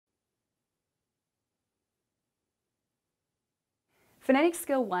Phonetic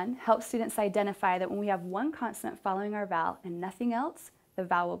Skill 1 helps students identify that when we have one consonant following our vowel and nothing else, the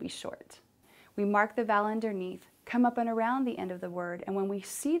vowel will be short. We mark the vowel underneath, come up and around the end of the word, and when we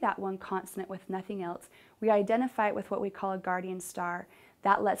see that one consonant with nothing else, we identify it with what we call a guardian star.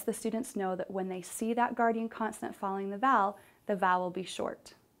 That lets the students know that when they see that guardian consonant following the vowel will be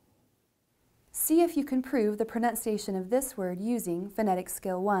short. See if you can prove the pronunciation of this word using Phonetic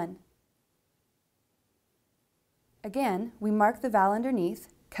Skill 1. Again, we mark the vowel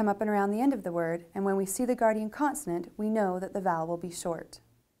underneath, come up and around the end of the word, and when we see the guardian consonant, we know that the vowel will be short.